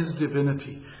compromising of His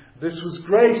divinity. This was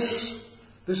grace.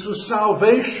 This was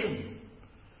salvation.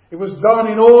 It was done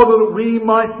in order that we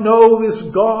might know this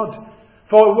God.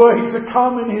 For were He to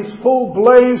come in His full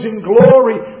blazing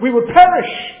glory, we would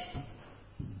perish.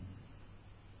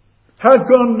 Had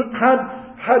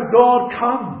God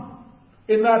come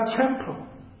in that temple,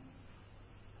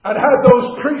 and had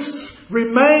those priests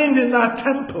remained in that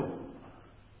temple,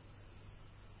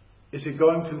 is it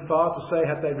going too far to say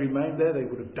had they remained there, they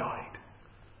would have died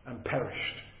and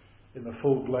perished in the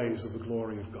full blaze of the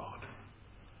glory of God?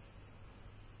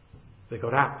 They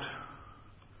got out.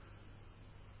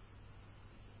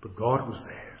 But God was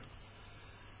there.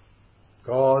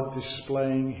 God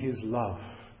displaying His love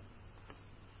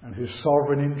and His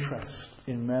sovereign interest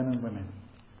in men and women.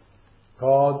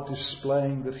 God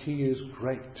displaying that He is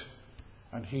great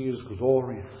and He is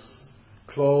glorious,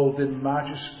 clothed in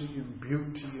majesty and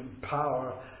beauty and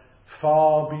power,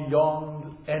 far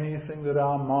beyond anything that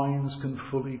our minds can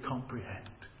fully comprehend.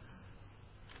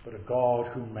 But a God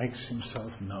who makes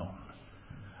Himself known,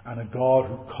 and a God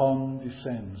who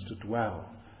condescends to dwell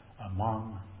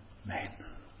among men.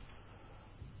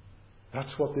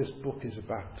 That's what this book is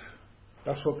about.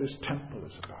 That's what this temple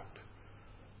is about.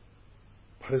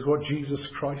 That is what Jesus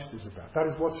Christ is about. That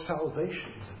is what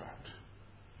salvation is about.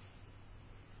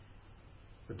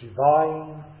 The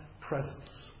divine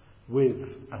presence with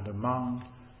and among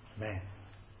men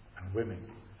and women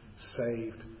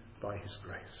saved by His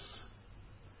grace.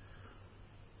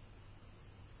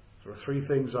 There are three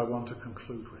things I want to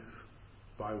conclude with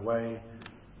by way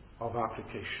of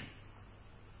application.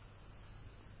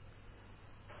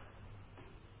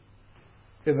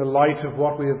 In the light of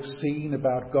what we have seen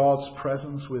about God's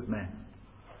presence with men,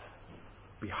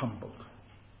 be humbled.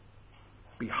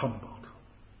 Be humbled.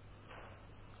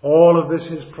 All of this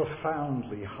is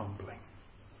profoundly humbling.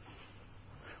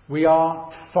 We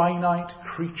are finite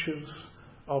creatures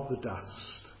of the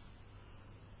dust.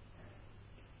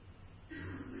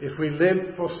 If we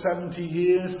live for 70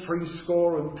 years, 70,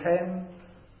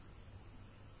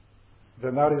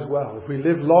 then that is well. If we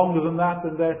live longer than that,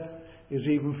 then that is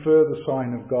even further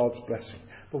sign of God's blessing.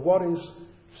 But what is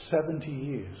 70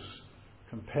 years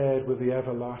compared with the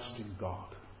everlasting God?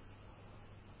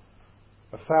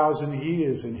 1,000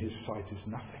 years in His sight is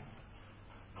nothing.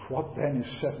 What then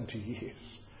is 70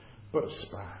 years? But a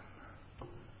span.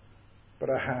 But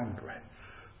a handbreadth.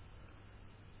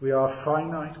 We are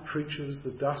finite creatures,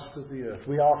 the dust of the earth.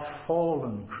 We are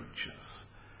fallen creatures.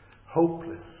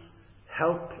 Hopeless,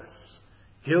 helpless,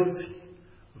 guilty,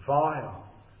 vile,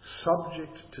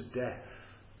 subject to death.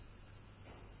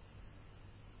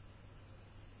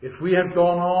 If we had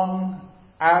gone on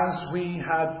as we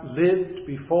had lived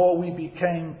before we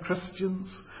became Christians,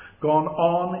 gone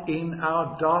on in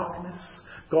our darkness,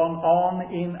 gone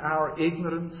on in our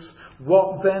ignorance,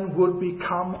 what then would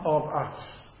become of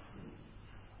us?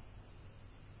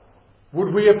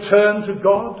 Would we have turned to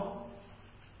God?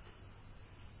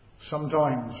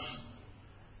 Sometimes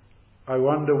I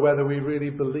wonder whether we really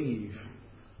believe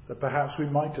that perhaps we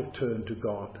might have turned to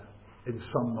God in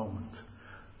some moment.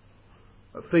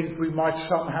 I think we might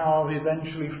somehow have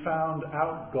eventually found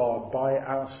out God by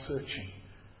our searching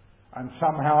and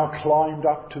somehow climbed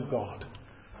up to God.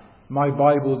 My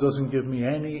Bible doesn't give me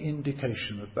any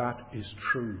indication that that is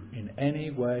true in any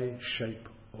way, shape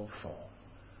or form.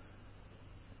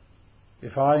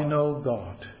 If I know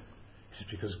God, it's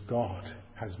because God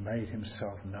has made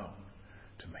himself known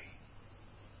to me.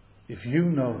 If you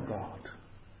know God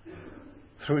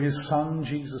through his Son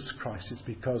Jesus Christ, it's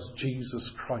because Jesus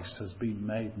Christ has been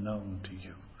made known to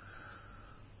you.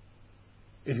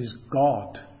 It is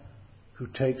God who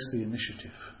takes the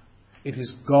initiative. It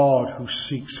is God who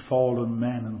seeks fallen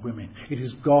men and women. It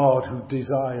is God who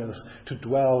desires to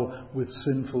dwell with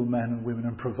sinful men and women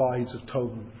and provides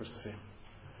atonement for sin.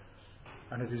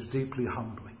 And it is deeply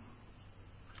humbling.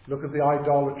 Look at the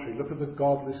idolatry. Look at the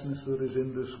godlessness that is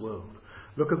in this world.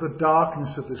 Look at the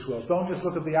darkness of this world. Don't just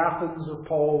look at the Athens of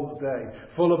Paul's day,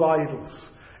 full of idols.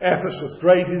 Ephesus,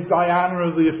 great is Diana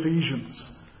of the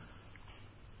Ephesians.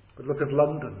 But look at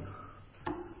London.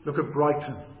 Look at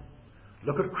Brighton.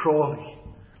 Look at Crawley.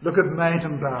 Look at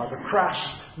Maidenbow, the crass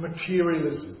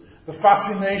materialism, the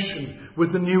fascination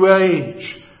with the new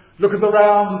age. Look at the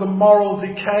round of the moral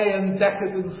decay and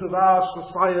decadence of our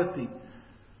society.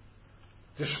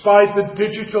 Despite the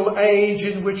digital age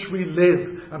in which we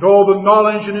live and all the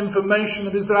knowledge and information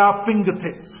that is at our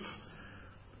fingertips,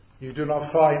 you do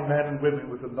not find men and women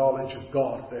with the knowledge of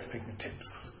God at their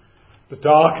fingertips. The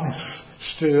darkness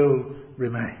still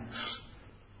remains.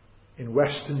 In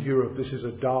Western Europe, this is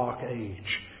a dark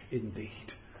age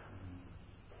indeed.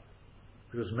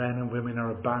 Because men and women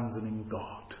are abandoning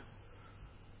God.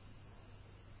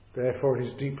 Therefore, it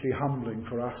is deeply humbling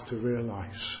for us to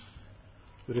realize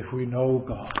that if we know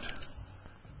God,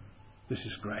 this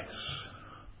is grace.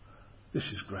 This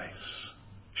is grace.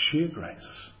 Sheer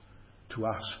grace to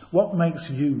us. What makes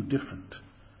you different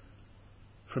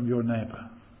from your neighbour?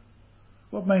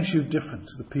 What makes you different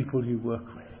to the people you work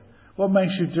with? What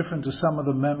makes you different to some of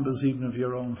the members even of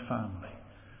your own family?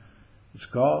 It's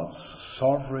God's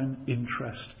sovereign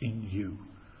interest in you.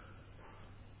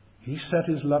 He set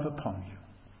his love upon you.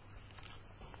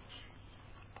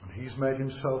 And he's made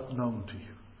himself known to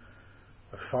you.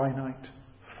 A finite,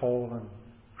 fallen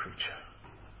creature.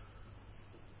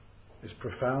 It's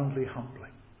profoundly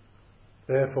humbling.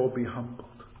 Therefore be humbled.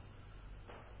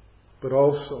 But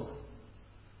also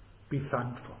be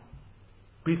thankful.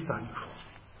 Be thankful.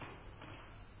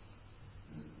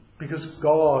 Because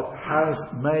God has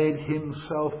made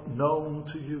himself known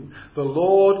to you. The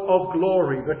Lord of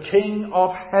glory, the King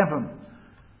of heaven.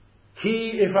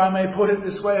 He, if I may put it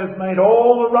this way, has made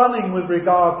all the running with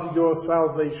regard to your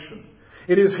salvation.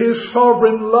 It is his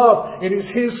sovereign love. It is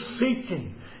his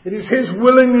seeking. It is his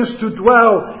willingness to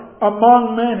dwell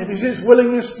among men. It is his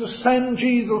willingness to send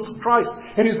Jesus Christ.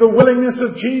 It is the willingness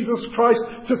of Jesus Christ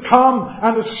to come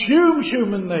and assume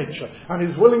human nature. And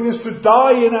his willingness to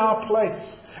die in our place.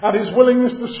 And his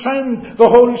willingness to send the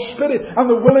Holy Spirit. And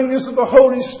the willingness of the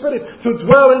Holy Spirit to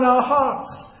dwell in our hearts.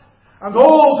 And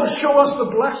all to show us the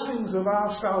blessings of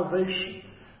our salvation,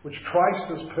 which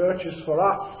Christ has purchased for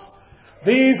us.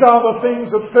 These are the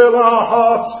things that fill our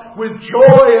hearts with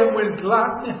joy and with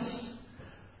gladness.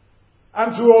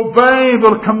 And to obey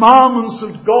the commandments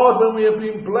of God when we have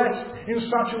been blessed in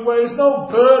such a way is no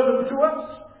burden to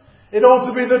us. It ought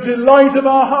to be the delight of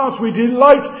our hearts. We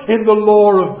delight in the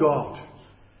law of God.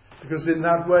 Because in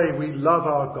that way we love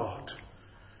our God,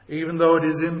 even though it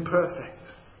is imperfect.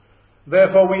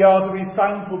 Therefore we are to be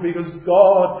thankful because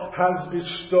God has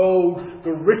bestowed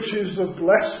the riches of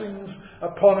blessings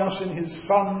upon us in his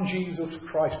Son Jesus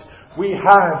Christ. We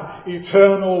have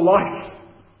eternal life.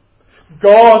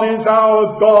 God is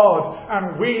our God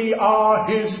and we are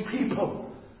his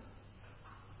people.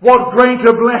 What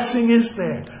greater blessing is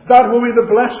there? That will be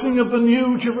the blessing of the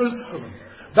New Jerusalem.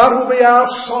 That will be our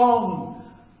song.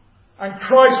 And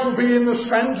Christ will be in the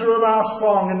centre of our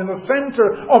song and in the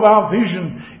centre of our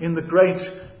vision in the great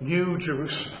New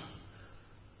Jerusalem.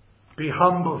 Be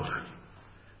humbled.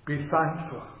 Be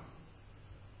thankful.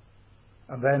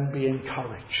 And then be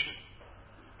encouraged.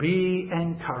 Be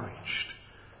encouraged.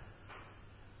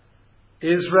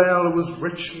 Israel was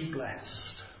richly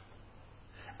blessed.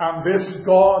 And this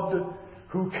God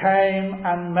who came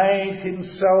and made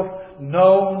himself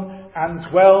known and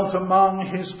dwelt among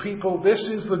his people. This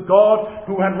is the God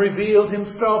who had revealed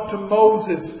himself to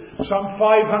Moses some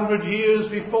 500 years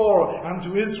before, and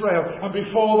to Israel, and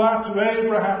before that to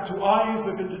Abraham, to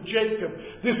Isaac and to Jacob.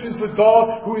 This is the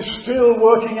God who is still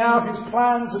working out his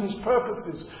plans and his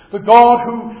purposes. The God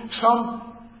who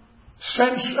some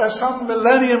some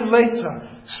millennium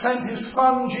later, sent his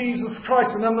Son Jesus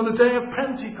Christ, and then on the day of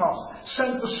Pentecost,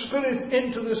 sent the Spirit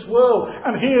into this world.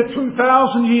 And here,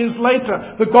 2,000 years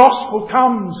later, the gospel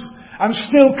comes, and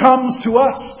still comes to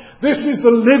us. This is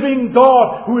the living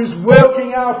God who is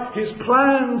working out his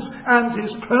plans and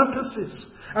his purposes.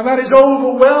 And that is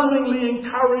overwhelmingly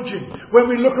encouraging when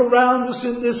we look around us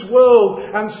in this world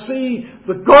and see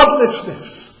the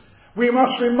godlessness. We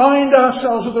must remind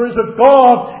ourselves that there is a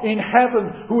God in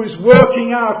heaven who is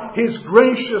working out his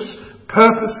gracious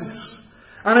purposes.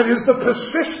 And it is the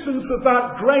persistence of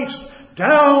that grace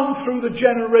down through the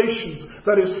generations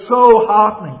that is so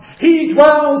heartening. He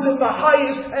dwells in the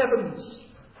highest heavens.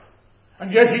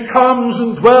 And yet he comes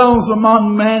and dwells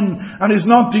among men and is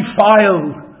not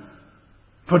defiled.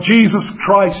 For Jesus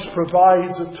Christ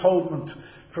provides atonement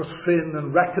for sin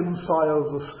and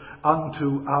reconciles us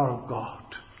unto our God.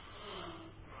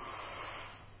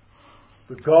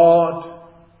 The God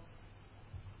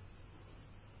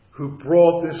who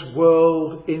brought this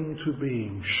world into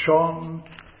being shone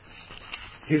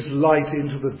his light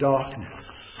into the darkness.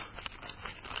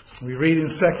 We read in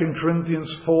 2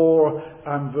 Corinthians 4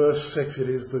 and verse 6, it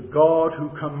is the God who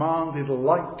commanded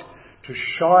light to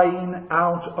shine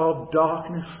out of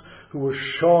darkness, who has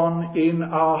shone in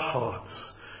our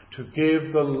hearts to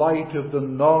give the light of the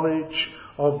knowledge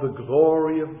of the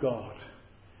glory of God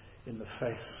in the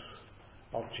face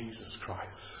of Jesus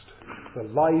Christ. The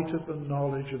light of the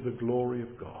knowledge of the glory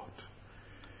of God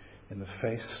in the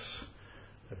face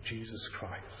of Jesus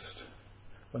Christ.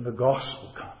 When the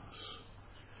gospel comes,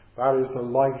 that is the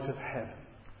light of heaven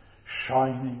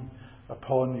shining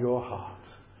upon your heart,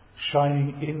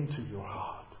 shining into your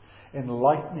heart,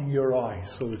 enlightening your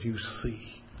eyes so that you see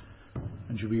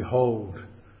and you behold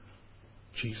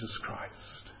Jesus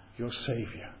Christ, your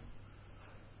Saviour.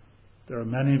 There are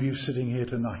many of you sitting here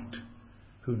tonight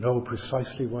who know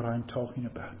precisely what I'm talking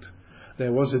about.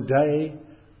 There was a day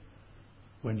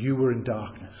when you were in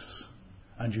darkness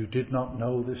and you did not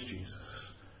know this Jesus.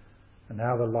 And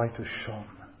now the light has shone,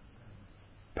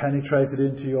 penetrated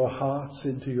into your hearts,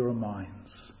 into your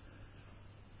minds.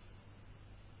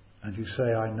 And you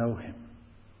say, I know him.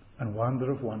 And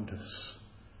wonder of wonders,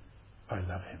 I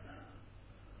love him.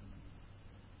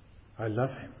 I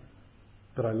love him.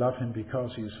 But I love him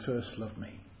because he has first loved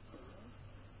me.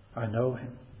 I know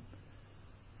him.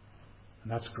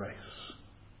 And that's grace.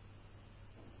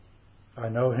 I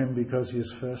know him because he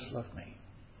has first loved me.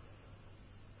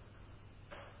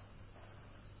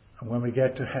 And when we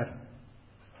get to heaven,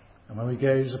 and when we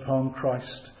gaze upon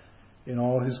Christ in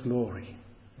all his glory,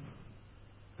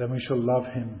 then we shall love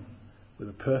him with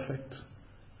a perfect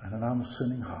and an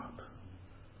unsinning heart.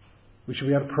 We shall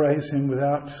be able to praise him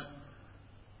without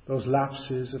those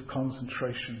lapses of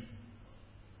concentration,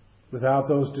 without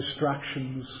those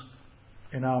distractions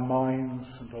in our minds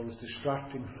and those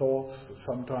distracting thoughts that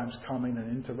sometimes come in and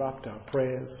interrupt our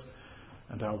prayers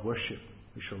and our worship.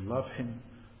 We shall love him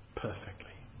perfectly.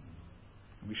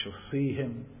 And we shall see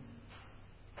him,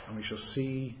 and we shall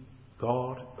see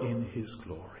God in his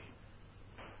glory.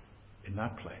 In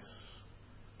that place,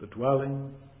 the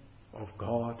dwelling of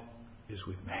God is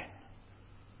with men.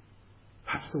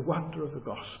 That's the wonder of the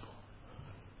gospel.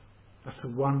 That's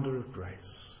the wonder of grace.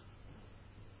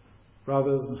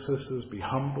 Brothers and sisters, be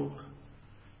humbled,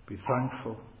 be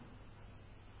thankful,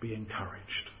 be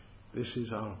encouraged. This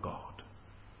is our God.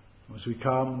 As we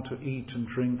come to eat and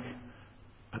drink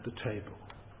at the table,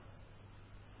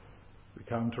 we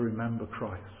come to remember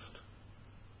Christ.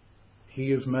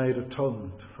 He has made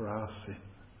atonement for our sin.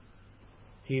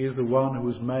 He is the one who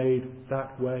has made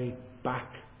that way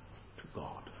back to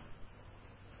God.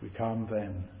 We come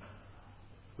then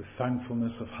with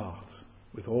thankfulness of heart,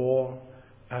 with awe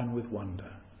and with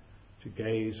wonder, to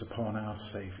gaze upon our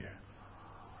Saviour,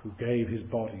 who gave his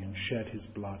body and shed his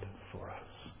blood for us.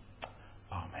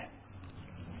 Amen.